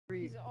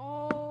He's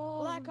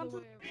all Black, come to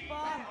the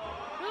spot.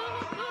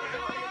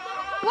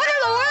 What in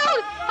the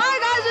world? Hi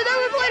guys, today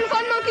we're playing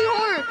Fun Monkey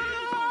Horror.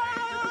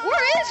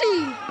 Where is he?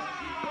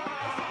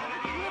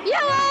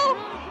 Yellow!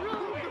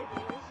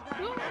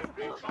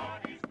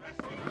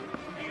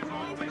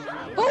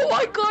 Oh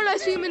my god, I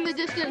see him in the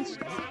distance.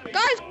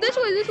 Guys, this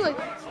way.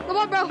 Come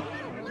on, bro.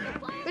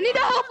 We need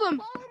to help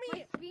him.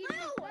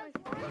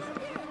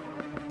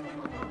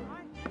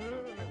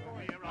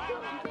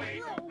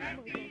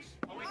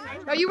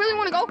 Oh, you really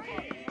want to go?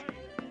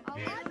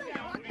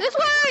 This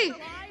way!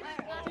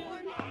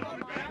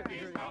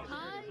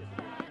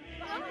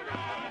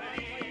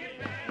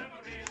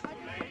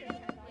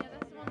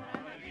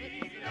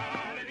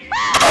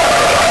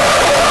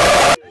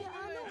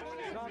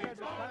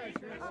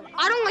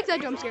 I don't like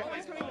that jump scare.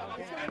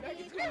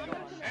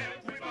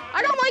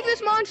 I don't like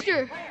this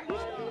monster.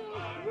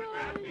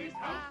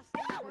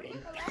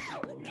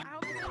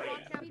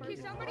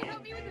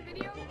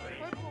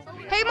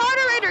 Hey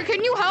moderator,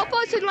 can you help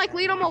us and like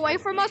lead them away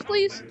from us,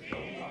 please?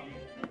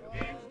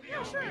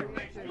 Yeah, sure.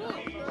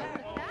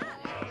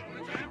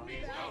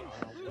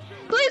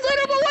 Please lead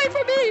them away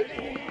from me.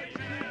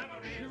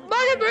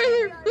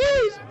 Moderator,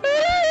 please.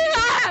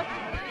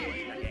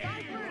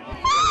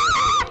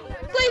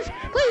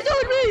 Please do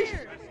it, please.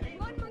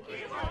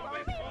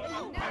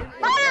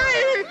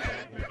 Moderator.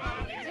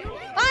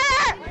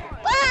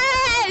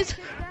 Please.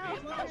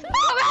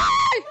 Help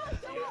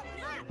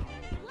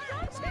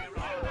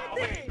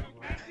me.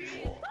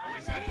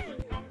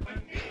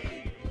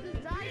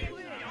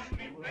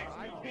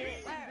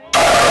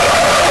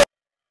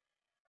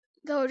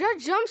 Though that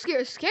jump scare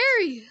is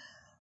scary.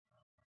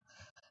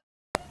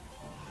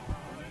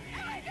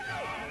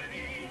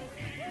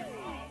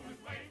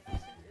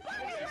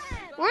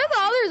 Where are the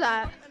others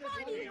at?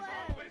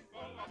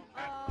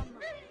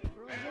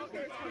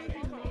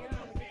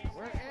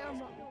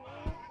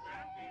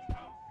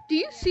 Do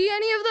you see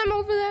any of them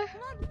over there?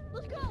 Come on,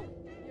 let's go.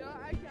 Yeah,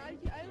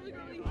 I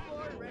literally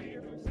fought right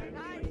here for a second.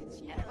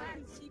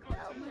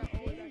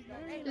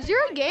 Is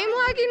your game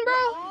lagging, bro?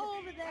 All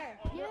over there.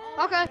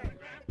 Yeah. Okay.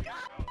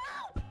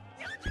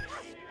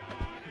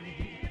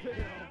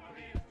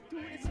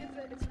 Dude, it's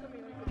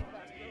coming like really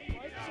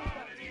fast,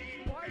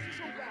 bro. Why is it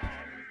so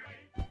fast?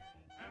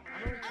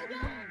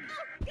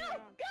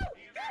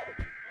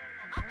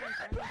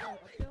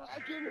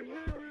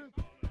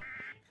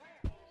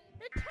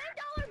 The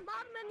 $10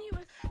 mob menu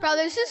is Bro,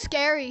 this is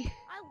scary.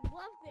 I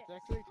love this. It's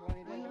actually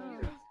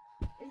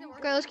 $20.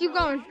 Okay, let's keep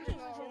going. I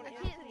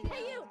can't see.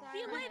 Hey you, see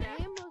you later.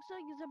 The game looks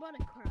like it's about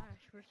to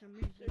crash for some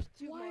reason.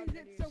 Why is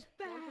it so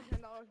fast?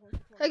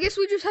 I guess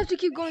we just have to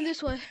keep going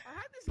this way.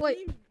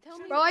 Wait,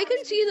 bro, I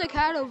can see the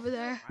cat over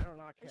there. I do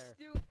not care.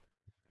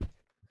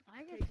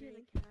 I can see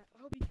the cat.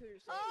 I hope you kill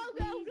yourself.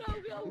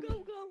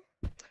 Oh, go.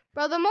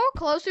 Bro, the more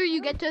closer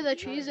you get to the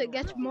trees, it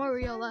gets more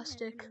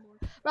realistic.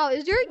 Bro,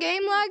 is your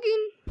game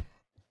lagging?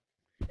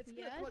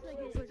 Yeah, it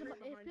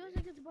feels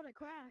like it's about to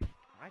crash.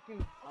 I can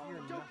hear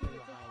nothing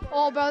behind.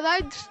 Oh, bro,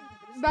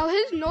 bro,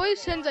 his noise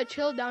sends a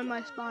chill down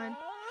my spine.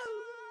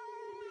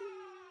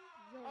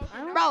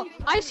 Bro,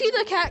 I see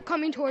the cat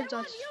coming towards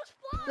us.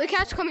 The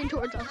cat's coming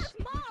towards us.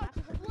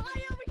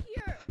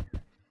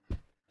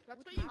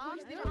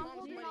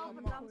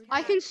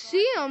 I can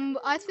see him.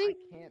 I think.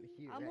 I can't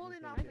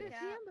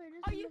hear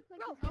anything.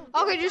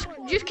 Okay,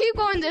 just keep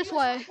going this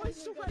way.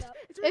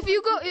 If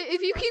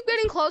you keep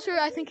getting closer,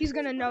 I think he's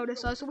gonna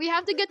notice us. We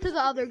have to get to the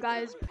other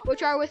guys,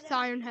 which are with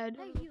Iron Head.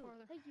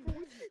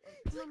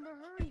 Remember,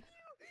 hurry.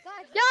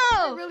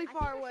 Yo! Really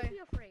far away.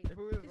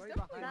 Who is right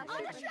behind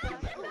me?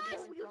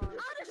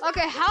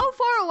 Okay, how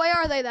far away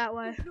are they that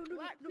way?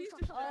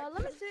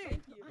 Let me see.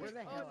 Where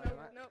the hell am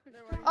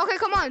I? Okay,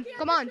 come on.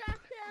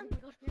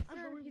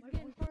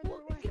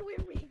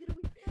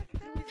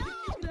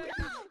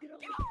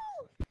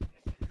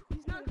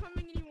 He's not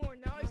coming anymore.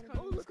 Now he's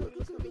coming.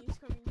 He's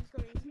coming.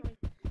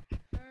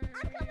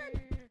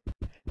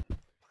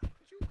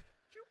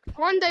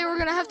 One day we're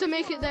gonna have to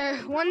make it there.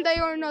 One day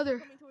or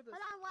another.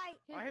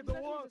 I hit the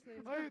wall.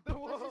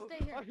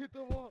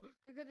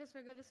 Go this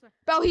way.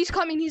 Bro, he's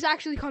coming. He's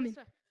actually coming.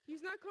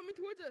 He's not coming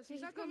towards us.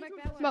 He's not coming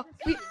towards us. Bro,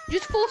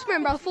 just full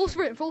sprint, bro. Full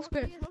sprint.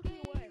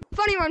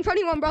 Funny one,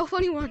 bro.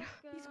 Funny one.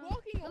 He's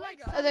walking away,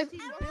 Are guys. they-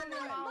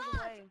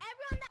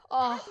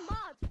 Oh.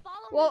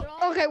 Well,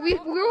 okay.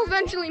 We'll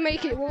eventually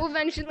make it. He's coming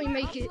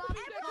back.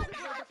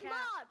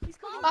 He's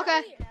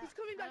Okay.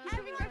 coming back.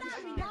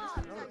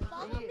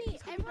 Follow me.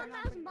 Everyone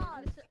has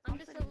mods. I'm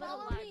just a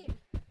little laggy.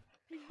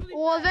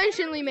 We'll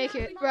eventually make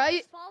it,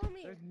 right? Follow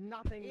me. There's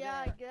nothing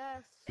Yeah, I there.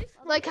 guess.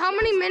 Like, how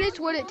many minutes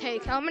would it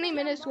take? Follow me.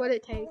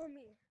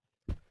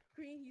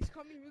 Green, he's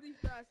coming really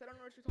fast. I don't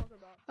know what you're talking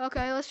about.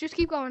 Okay, let's just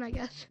keep going, I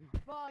guess.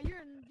 Bro,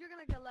 you're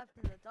gonna get left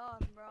in the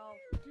dust, bro.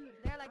 Dude,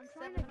 they're like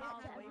 7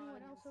 miles away from everyone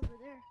us. else over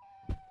there.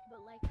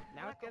 But like,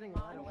 Now it's getting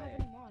right away.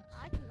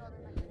 I can go to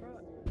the next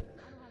road.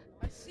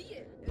 I see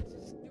it. It's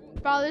just doing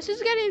Bro, this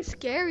is getting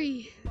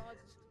scary.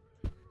 mods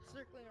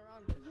circling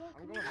around.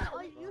 I'm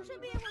going. You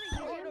should be able to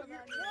get over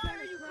there. Why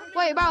are you coming?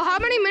 Wait, bro, how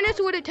many minutes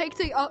would it take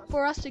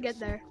for us to get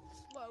there?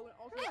 Slow and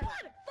also. Hey,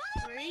 bud,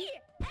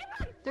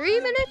 3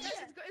 minutes?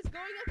 It's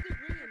going up to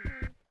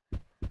green.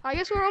 I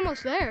guess we're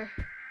almost there.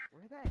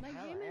 Where the hell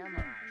am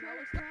I?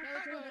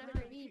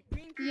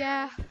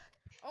 Yeah.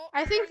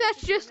 I think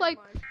that's just like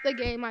the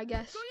game, I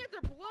guess. It's going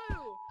after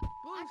blue.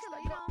 Blue,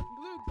 Actually,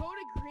 blue, go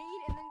to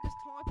green and then just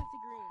taunt it to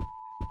green.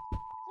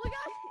 Look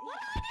out! What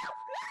do I do?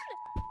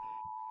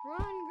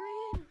 Run,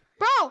 green.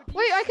 Bro,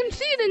 wait, I can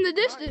see it in the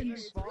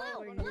distance.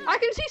 I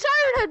can see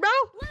Siren Head, bro.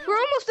 We're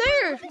almost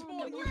there.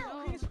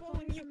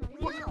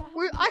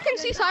 I can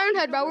see Siren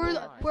Head, bro.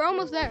 We're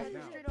almost there.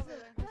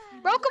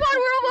 Bro, come on,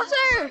 we're almost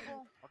there.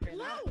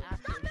 Blue,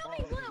 stop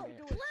moving, blue.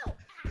 Blue.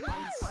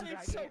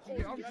 It's so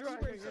cold. I'm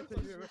driving into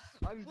you.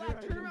 I'm Black,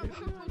 turn around. Look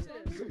how close it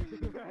is. Blue,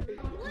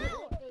 blue.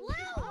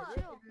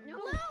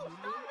 Blue,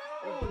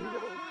 stop moving.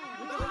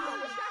 No,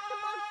 distract the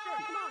monster.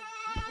 Come on.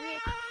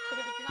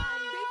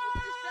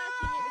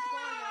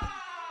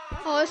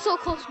 Oh, it's so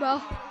close, bro. I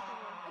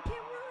can't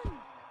run.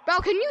 Bro,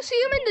 can you see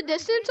him in the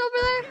distance over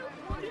there?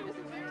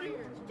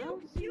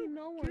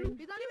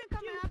 He's not even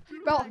coming after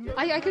you. Bro,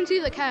 I can see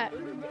the cat.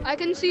 I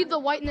can see the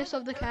whiteness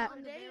of the cat.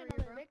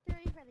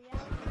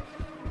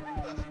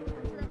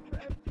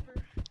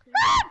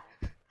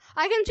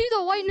 I can see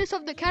the whiteness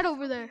of the cat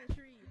over there.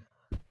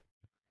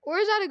 Or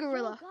is that a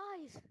gorilla?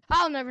 Guys.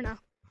 I'll never know.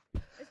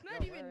 It's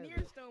not even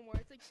near Stonewall.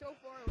 It's like so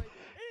far away.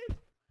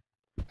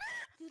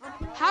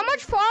 How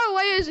much far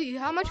away is he?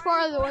 How much far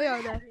away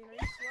are they? Now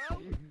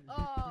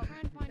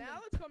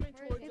it's coming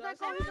towards us. He's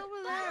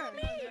over there.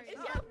 It's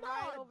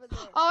right over there.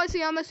 Oh, I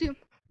see him. I see him.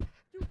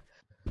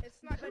 It's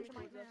not coming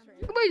towards us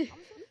right now. Come on. It's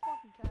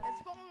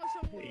following us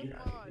on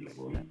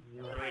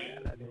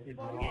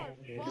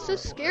mods. It's a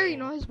scary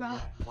noise, bro.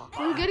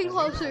 We're getting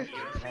closer.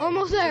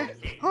 Almost there.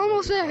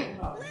 Almost there.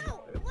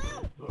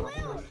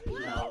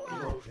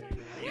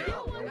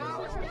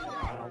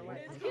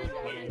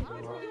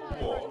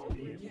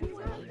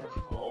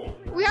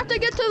 We have to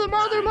get to the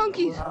mother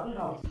monkeys.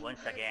 Once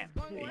again.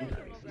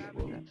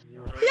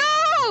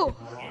 Yo!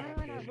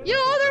 Yo,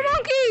 other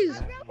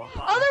monkeys!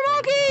 Other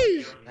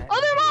monkeys!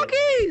 Other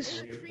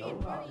monkeys!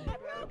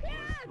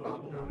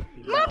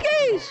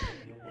 Monkeys!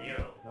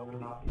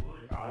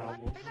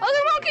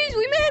 Other monkeys,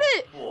 we made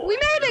it! We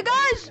made it,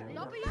 guys!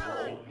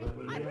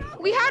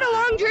 We had a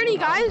long journey,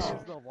 guys.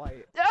 Oh,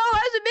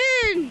 how's it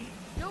been?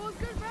 Yo, what's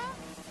good, bro?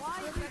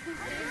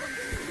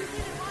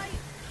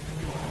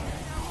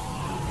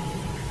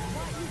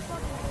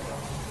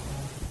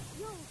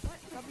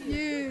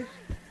 Yeah.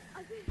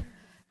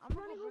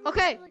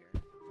 Okay.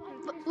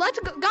 Let's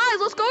go, guys.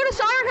 Let's go to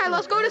Siren Head.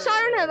 Let's go to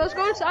Siren Head. Let's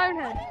go to Siren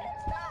Head.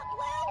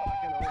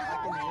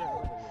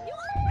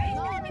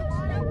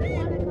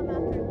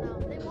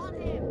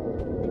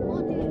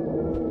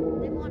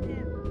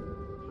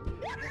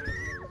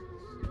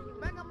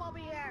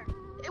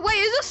 Wait,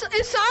 is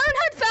Siren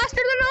Head faster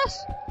than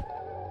us?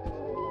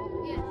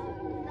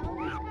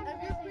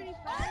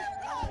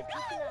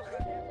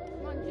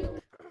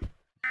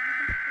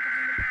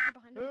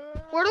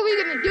 What are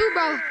we gonna do,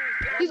 bro?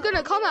 He's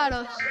gonna come at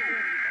us.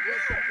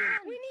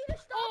 We need to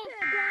stop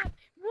him.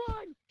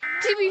 Run.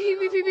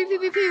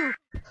 Pew.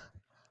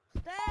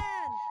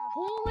 Stand.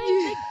 Holy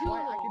Yeah.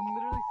 I can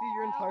literally see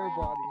your entire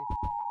body.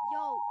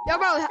 Yo,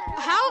 bro,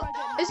 how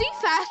is he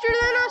faster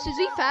than us? Is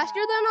he faster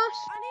than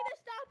us? I need to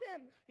stop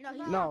him. No, he's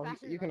No, not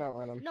faster you than cannot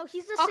let him. No,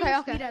 he's the Okay, same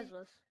okay. speed as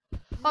us.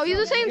 Oh, he's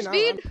the same You cannot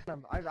speed. let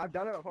him. I've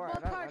done it before. Well,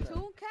 I don't let him.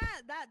 Cartoon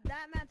Cat, that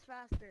man's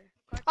faster.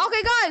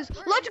 Okay, guys,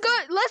 let's go.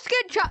 Let's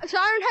get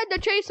Siren Head to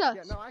chase us.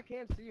 Yeah, no, I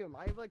can't see him.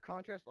 I have like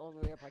contrast all the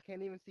way up. I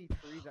can't even see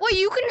trees. Wait,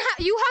 you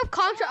have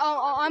contrast.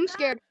 Oh, I'm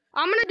scared.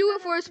 I'm gonna do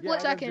it for a split I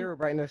have second. zero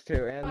brightness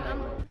too, and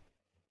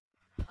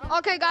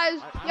Okay,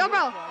 guys. Yo,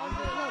 bro.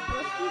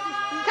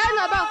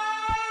 Kazna, bro.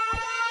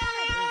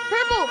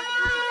 Purple.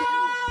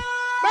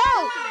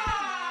 Bro.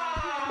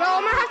 Bro,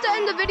 I'm gonna have to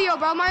end the video,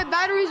 bro. My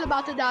battery's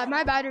about to die.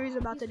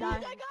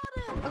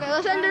 Okay,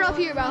 let's end it off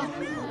here, bro.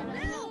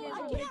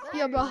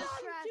 Yo, bro.